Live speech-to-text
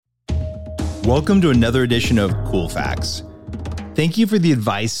Welcome to another edition of Cool Facts. Thank you for the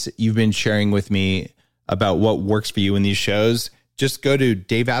advice you've been sharing with me about what works for you in these shows. Just go to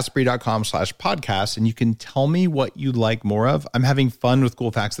daveasprey.com/podcast and you can tell me what you'd like more of. I'm having fun with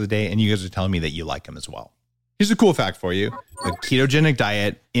Cool Facts of the Day, and you guys are telling me that you like them as well. Here's a cool fact for you. A ketogenic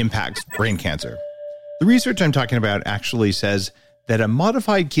diet impacts brain cancer. The research I'm talking about actually says that a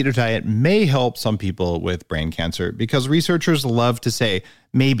modified keto diet may help some people with brain cancer because researchers love to say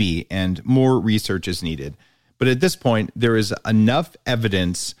maybe and more research is needed. But at this point, there is enough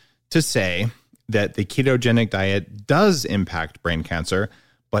evidence to say that the ketogenic diet does impact brain cancer,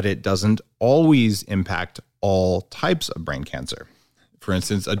 but it doesn't always impact all types of brain cancer. For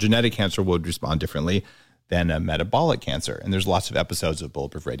instance, a genetic cancer would respond differently than a metabolic cancer. And there's lots of episodes of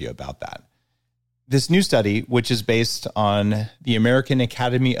Bulletproof Radio about that. This new study, which is based on the American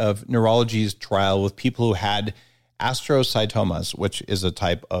Academy of Neurology's trial with people who had astrocytomas, which is a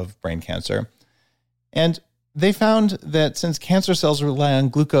type of brain cancer. And they found that since cancer cells rely on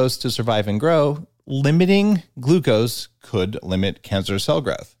glucose to survive and grow, limiting glucose could limit cancer cell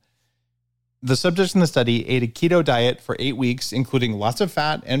growth. The subjects in the study ate a keto diet for 8 weeks, including lots of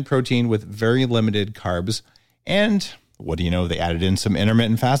fat and protein with very limited carbs. And what do you know? They added in some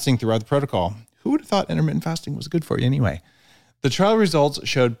intermittent fasting throughout the protocol. Who would have thought intermittent fasting was good for you anyway? The trial results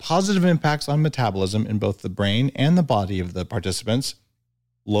showed positive impacts on metabolism in both the brain and the body of the participants,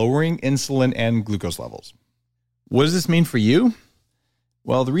 lowering insulin and glucose levels. What does this mean for you?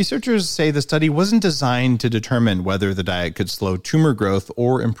 Well, the researchers say the study wasn't designed to determine whether the diet could slow tumor growth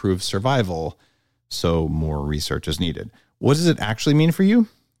or improve survival, so more research is needed. What does it actually mean for you?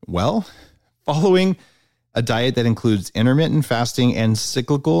 Well, following a diet that includes intermittent fasting and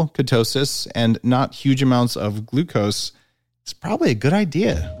cyclical ketosis and not huge amounts of glucose is probably a good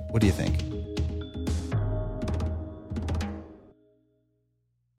idea. What do you think?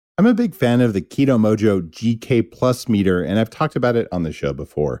 I'm a big fan of the Keto Mojo GK Plus meter, and I've talked about it on the show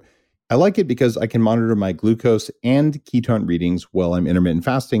before. I like it because I can monitor my glucose and ketone readings while I'm intermittent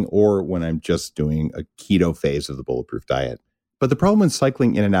fasting or when I'm just doing a keto phase of the Bulletproof diet. But the problem with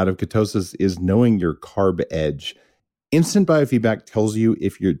cycling in and out of ketosis is knowing your carb edge. Instant biofeedback tells you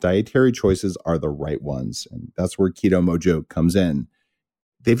if your dietary choices are the right ones, and that's where Keto Mojo comes in.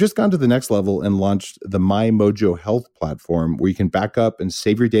 They've just gone to the next level and launched the My Mojo Health platform, where you can back up and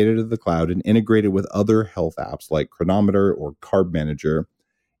save your data to the cloud and integrate it with other health apps like Chronometer or Carb Manager.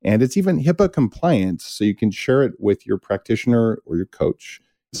 And it's even HIPAA compliant, so you can share it with your practitioner or your coach.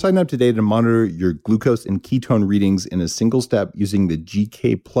 Sign up today to monitor your glucose and ketone readings in a single step using the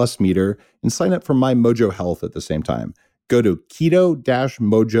GK Plus meter, and sign up for My Mojo Health at the same time. Go to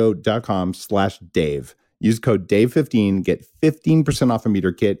keto-mojo.com/Dave. Use code DAVE15, get 15% off a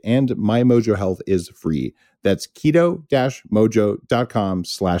meter kit, and My Mojo Health is free. That's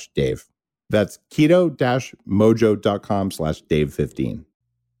keto-mojo.com/Dave. That's keto-mojo.com/Dave15.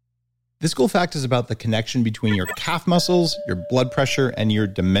 This cool fact is about the connection between your calf muscles, your blood pressure, and your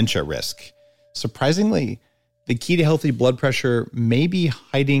dementia risk. Surprisingly, the key to healthy blood pressure may be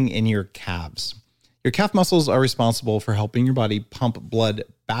hiding in your calves. Your calf muscles are responsible for helping your body pump blood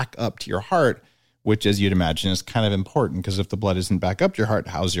back up to your heart, which, as you'd imagine, is kind of important because if the blood isn't back up to your heart,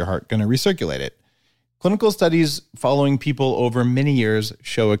 how's your heart going to recirculate it? Clinical studies following people over many years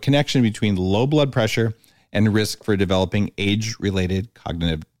show a connection between low blood pressure and risk for developing age-related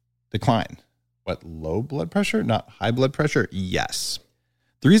cognitive decline. What, low blood pressure, not high blood pressure? Yes.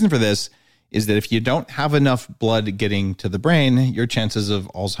 The reason for this is that if you don't have enough blood getting to the brain, your chances of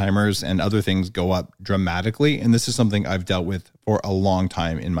Alzheimer's and other things go up dramatically. And this is something I've dealt with for a long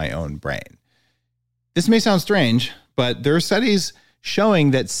time in my own brain. This may sound strange, but there are studies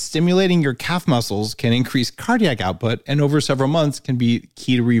showing that stimulating your calf muscles can increase cardiac output and over several months can be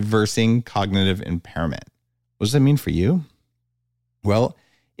key to reversing cognitive impairment. What does that mean for you? Well,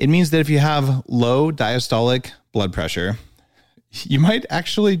 it means that if you have low diastolic blood pressure, you might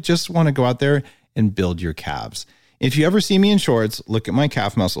actually just want to go out there and build your calves. If you ever see me in shorts, look at my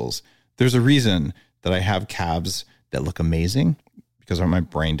calf muscles. There's a reason that I have calves that look amazing because I want my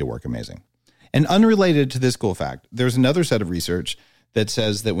brain to work amazing. And unrelated to this cool fact, there's another set of research that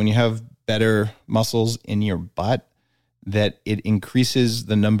says that when you have better muscles in your butt, that it increases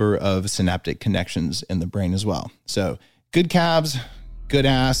the number of synaptic connections in the brain as well. So good calves, good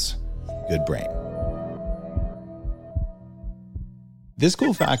ass, good brain. This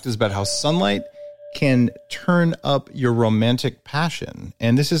cool fact is about how sunlight can turn up your romantic passion.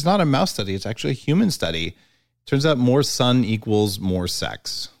 And this is not a mouse study. It's actually a human study. Turns out more sun equals more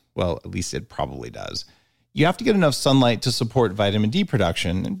sex. Well, at least it probably does. You have to get enough sunlight to support vitamin D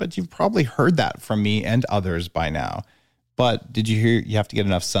production, but you've probably heard that from me and others by now. But did you hear you have to get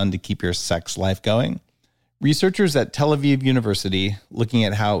enough sun to keep your sex life going? Researchers at Tel Aviv University, looking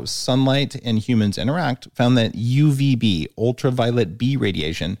at how sunlight and humans interact, found that UVB, ultraviolet B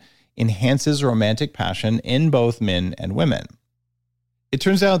radiation, enhances romantic passion in both men and women. It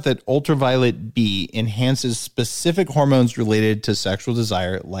turns out that ultraviolet B enhances specific hormones related to sexual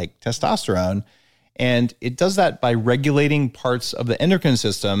desire, like testosterone, and it does that by regulating parts of the endocrine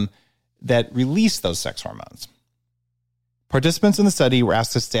system that release those sex hormones. Participants in the study were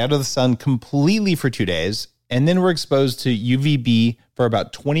asked to stay out of the sun completely for 2 days, and then were exposed to UVB for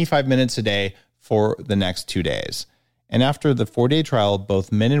about 25 minutes a day for the next 2 days. And after the 4-day trial,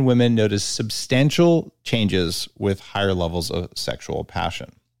 both men and women noticed substantial changes with higher levels of sexual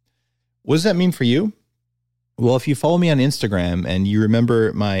passion. What does that mean for you? Well, if you follow me on Instagram and you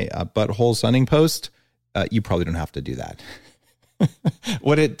remember my butthole sunning post, you probably don't have to do that.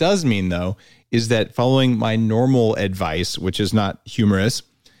 What it does mean, though, is that following my normal advice, which is not humorous,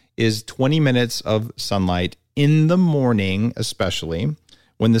 is 20 minutes of sunlight in the morning, especially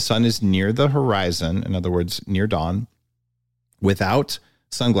when the sun is near the horizon, in other words, near dawn, without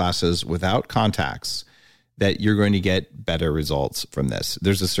sunglasses, without contacts, that you're going to get better results from this.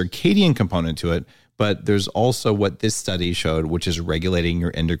 There's a circadian component to it, but there's also what this study showed, which is regulating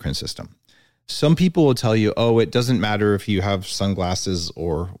your endocrine system. Some people will tell you, oh, it doesn't matter if you have sunglasses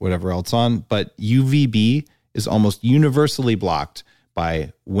or whatever else on, but UVB is almost universally blocked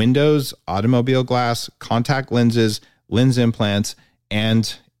by windows, automobile glass, contact lenses, lens implants,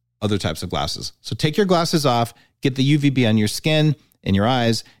 and other types of glasses. So take your glasses off, get the UVB on your skin and your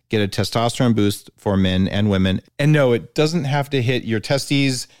eyes, get a testosterone boost for men and women. And no, it doesn't have to hit your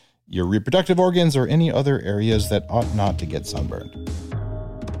testes, your reproductive organs, or any other areas that ought not to get sunburned.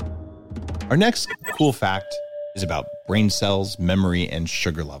 Our next cool fact is about brain cells, memory, and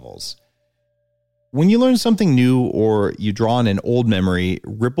sugar levels. When you learn something new or you draw on an old memory,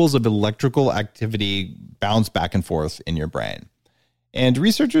 ripples of electrical activity bounce back and forth in your brain. And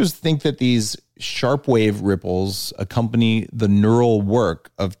researchers think that these sharp wave ripples accompany the neural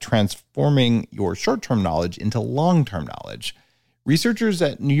work of transforming your short-term knowledge into long-term knowledge. Researchers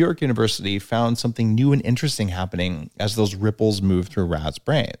at New York University found something new and interesting happening as those ripples move through rats'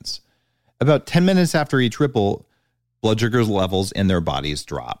 brains. About 10 minutes after each ripple, blood sugar levels in their bodies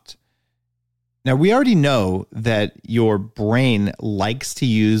dropped. Now, we already know that your brain likes to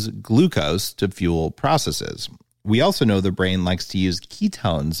use glucose to fuel processes. We also know the brain likes to use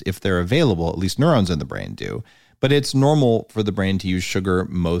ketones if they're available, at least neurons in the brain do, but it's normal for the brain to use sugar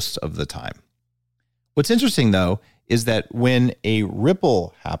most of the time. What's interesting, though, is that when a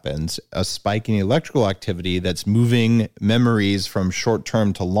ripple happens, a spike in electrical activity that's moving memories from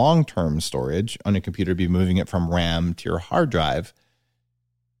short-term to long-term storage on a computer, be moving it from RAM to your hard drive,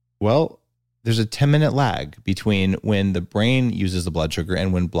 well, there's a 10-minute lag between when the brain uses the blood sugar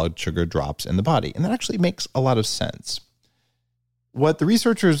and when blood sugar drops in the body. And that actually makes a lot of sense. What the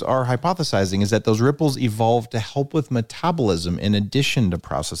researchers are hypothesizing is that those ripples evolved to help with metabolism in addition to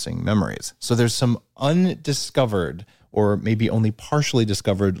processing memories. So there's some undiscovered or maybe only partially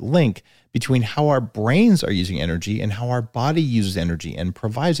discovered link between how our brains are using energy and how our body uses energy and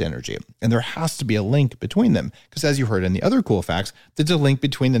provides energy. And there has to be a link between them because, as you heard in the other cool facts, there's a link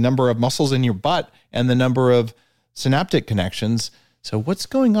between the number of muscles in your butt and the number of synaptic connections. So what's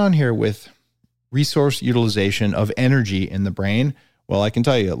going on here with resource utilization of energy in the brain? Well, I can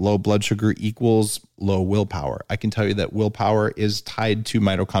tell you low blood sugar equals low willpower. I can tell you that willpower is tied to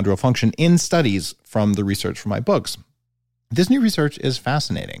mitochondrial function in studies from the research from my books. This new research is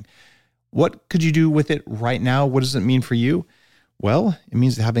fascinating. What could you do with it right now? What does it mean for you? Well, it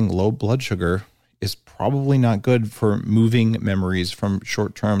means that having low blood sugar is probably not good for moving memories from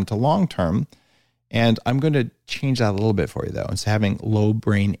short-term to long-term. And I'm going to change that a little bit for you, though. It's having low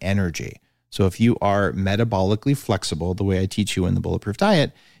brain energy. So if you are metabolically flexible, the way I teach you in the Bulletproof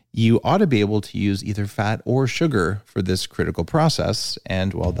Diet, you ought to be able to use either fat or sugar for this critical process.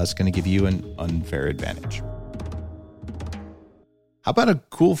 And, well, that's going to give you an unfair advantage. How about a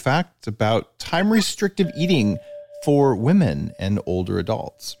cool fact about time-restrictive eating for women and older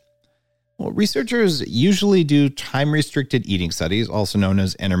adults? Well, researchers usually do time-restricted eating studies, also known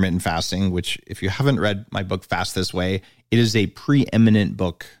as intermittent fasting, which, if you haven't read my book, Fast This Way, it is a preeminent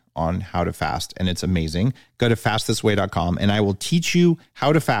book on how to fast, and it's amazing. Go to fastthisway.com, and I will teach you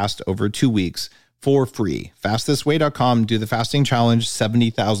how to fast over 2 weeks for free. Fastthisway.com, do the fasting challenge.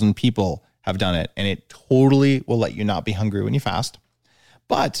 70,000 people have done it, and it totally will let you not be hungry when you fast.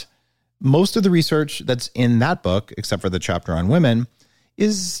 But most of the research that's in that book, except for the chapter on women,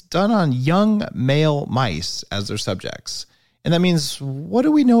 is done on young male mice as their subjects. And that means, what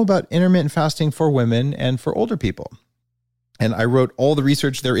do we know about intermittent fasting for women and for older people? And I wrote all the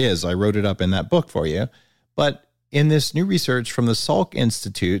research there is. I wrote it up in that book for you. But in this new research from the Salk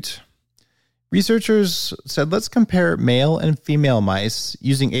Institute, researchers said, let's compare male and female mice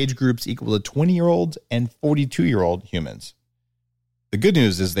using age groups equal to 20-year-old and 42-year-old humans. The good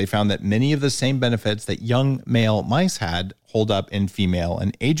news is they found that many of the same benefits that young male mice had hold up in female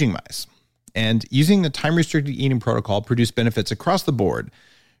and aging mice. And using the time-restricted eating protocol produced benefits across the board: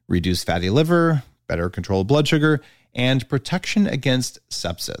 reduced fatty liver, better control of blood sugar, and protection against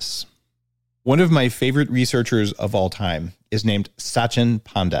sepsis. One of my favorite researchers of all time is named Sachin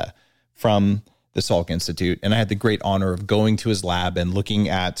Panda from the Salk Institute, and I had the great honor of going to his lab and looking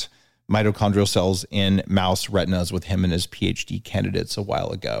at mitochondrial cells in mouse retinas with him and his PhD candidates a while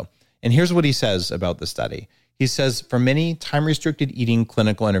ago. And here's what he says about the study. He says, for many time-restricted eating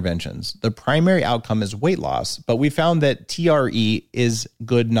clinical interventions, the primary outcome is weight loss, but we found that TRE is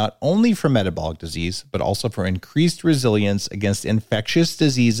good not only for metabolic disease, but also for increased resilience against infectious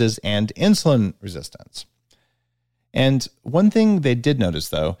diseases and insulin resistance. And one thing they did notice,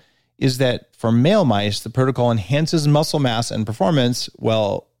 though, is that for male mice, the protocol enhances muscle mass and performance,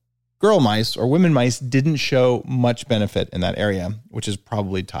 while girl mice or women mice didn't show much benefit in that area, which is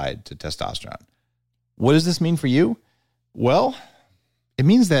probably tied to testosterone. What does this mean for you? Well, it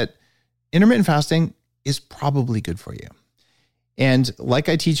means that intermittent fasting is probably good for you. And like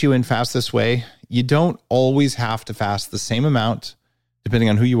I teach you in Fast This Way, you don't always have to fast the same amount, depending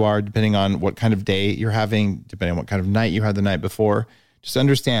on who you are, depending on what kind of day you're having, depending on what kind of night you had the night before. Just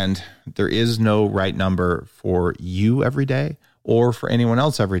understand there is no right number for you every day or for anyone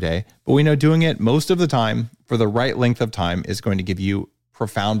else every day. But we know doing it most of the time for the right length of time is going to give you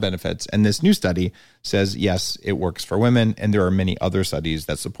profound benefits. And this new study says, yes, it works for women. And there are many other studies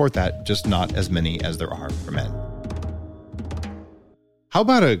that support that, just not as many as there are for men. How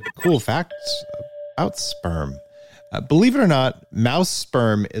about a cool fact about sperm? Believe it or not, mouse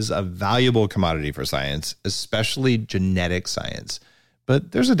sperm is a valuable commodity for science, especially genetic science.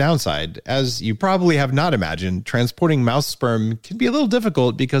 But there's a downside. As you probably have not imagined, transporting mouse sperm can be a little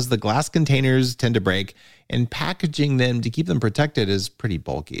difficult because the glass containers tend to break, and packaging them to keep them protected is pretty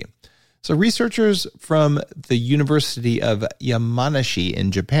bulky. So researchers from the University of Yamanashi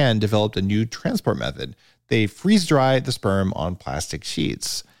in Japan developed a new transport method. They freeze-dry the sperm on plastic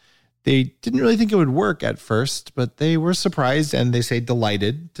sheets. They didn't really think it would work at first, but they were surprised and they say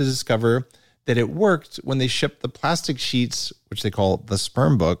delighted to discover that it worked when they shipped the plastic sheets, which they call the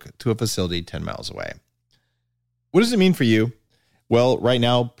sperm book, to a facility 10 miles away. What does it mean for you? Well, right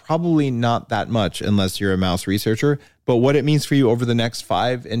now, probably not that much unless you're a mouse researcher. But what it means for you over the next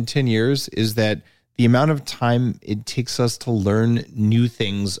 5 and 10 years is that the amount of time it takes us to learn new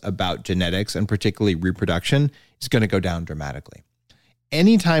things about genetics and particularly reproduction is going to go down dramatically.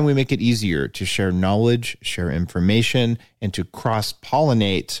 Anytime we make it easier to share knowledge, share information, and to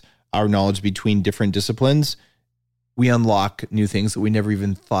cross-pollinate our knowledge between different disciplines, we unlock new things that we never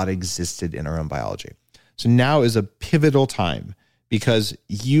even thought existed in our own biology. So now is a pivotal time because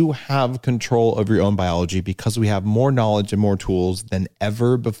you have control of your own biology because we have more knowledge and more tools than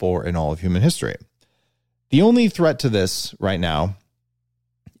ever before in all of human history. The only threat to this right now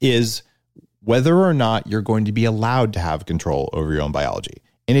is whether or not you're going to be allowed to have control over your own biology.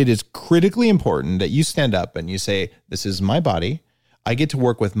 And it is critically important that you stand up and you say, this is my body. I get to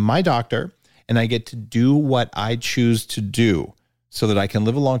work with my doctor and I get to do what I choose to do so that I can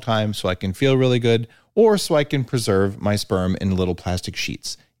live a long time, so I can feel really good, or so I can preserve my sperm in little plastic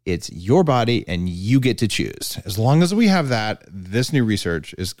sheets. It's your body and you get to choose. As long as we have that, this new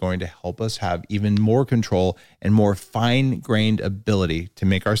research is going to help us have even more control and more fine-grained ability to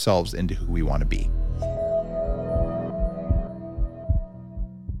make ourselves into who we want to be.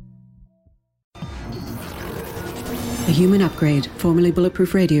 The Human Upgrade, formerly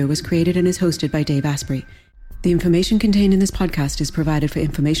Bulletproof Radio, was created and is hosted by Dave Asprey. The information contained in this podcast is provided for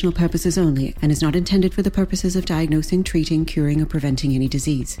informational purposes only and is not intended for the purposes of diagnosing, treating, curing, or preventing any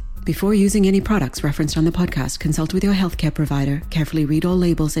disease. Before using any products referenced on the podcast, consult with your healthcare provider, carefully read all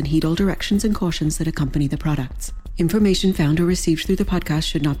labels, and heed all directions and cautions that accompany the products. Information found or received through the podcast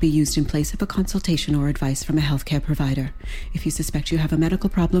should not be used in place of a consultation or advice from a healthcare provider. If you suspect you have a medical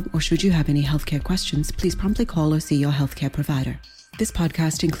problem or should you have any healthcare questions, please promptly call or see your healthcare provider. This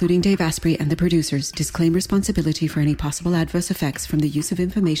podcast, including Dave Asprey and the producers, disclaim responsibility for any possible adverse effects from the use of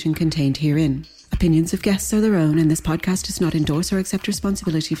information contained herein. Opinions of guests are their own, and this podcast does not endorse or accept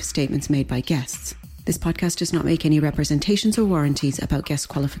responsibility for statements made by guests. This podcast does not make any representations or warranties about guest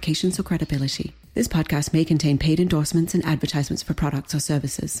qualifications or credibility. This podcast may contain paid endorsements and advertisements for products or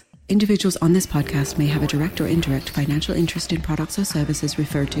services. Individuals on this podcast may have a direct or indirect financial interest in products or services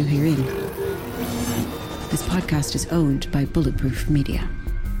referred to herein. This podcast is owned by Bulletproof Media.